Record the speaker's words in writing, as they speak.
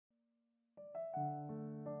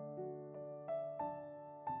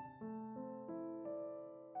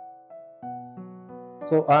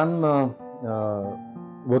So I'm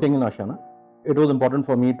working in Ashiana. It was important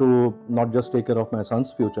for me to not just take care of my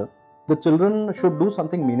son's future. The children should do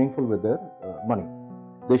something meaningful with their money.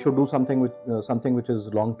 They should do something which is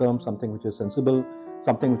long term, something which is sensible,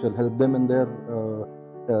 something which will help them in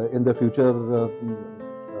their future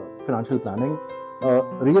financial planning.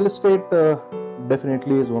 Real estate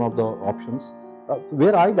definitely is one of the options.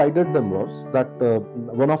 Where I guided them was that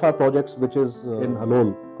one of our projects, which is in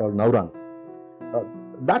Halol called Nauran,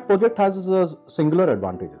 that project has singular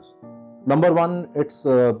advantages. Number one, it's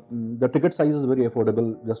the ticket size is very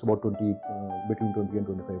affordable, just about between 20 and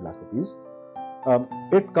 25 lakh rupees.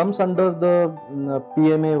 It comes under the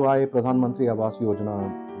PMAY, Pradhan Mantri Awas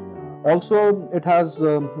Yojana. Also, it has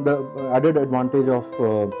the added advantage of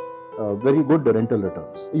very good rental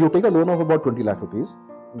returns. You take a loan of about 20 lakh rupees,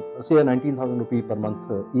 say a 19,000 rupee per month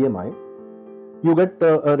EMI, you get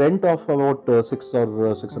a rent of about 6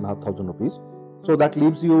 or 6,500 rupees. So that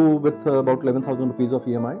leaves you with about 11,000 rupees of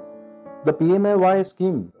EMI. The PMAY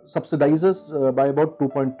scheme subsidizes by about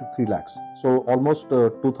 2.3 lakhs. So almost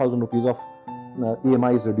 2,000 rupees of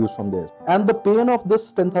EMI is reduced from there. And the pain of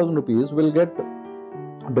this 10,000 rupees will get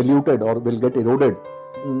diluted or will get eroded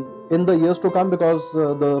in the years to come, because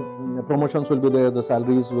the promotions will be there, the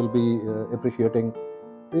salaries will be appreciating.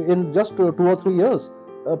 In just 2 or 3 years,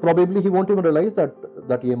 probably he won't even realize that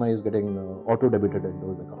EMI is getting auto debited into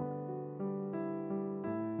his account.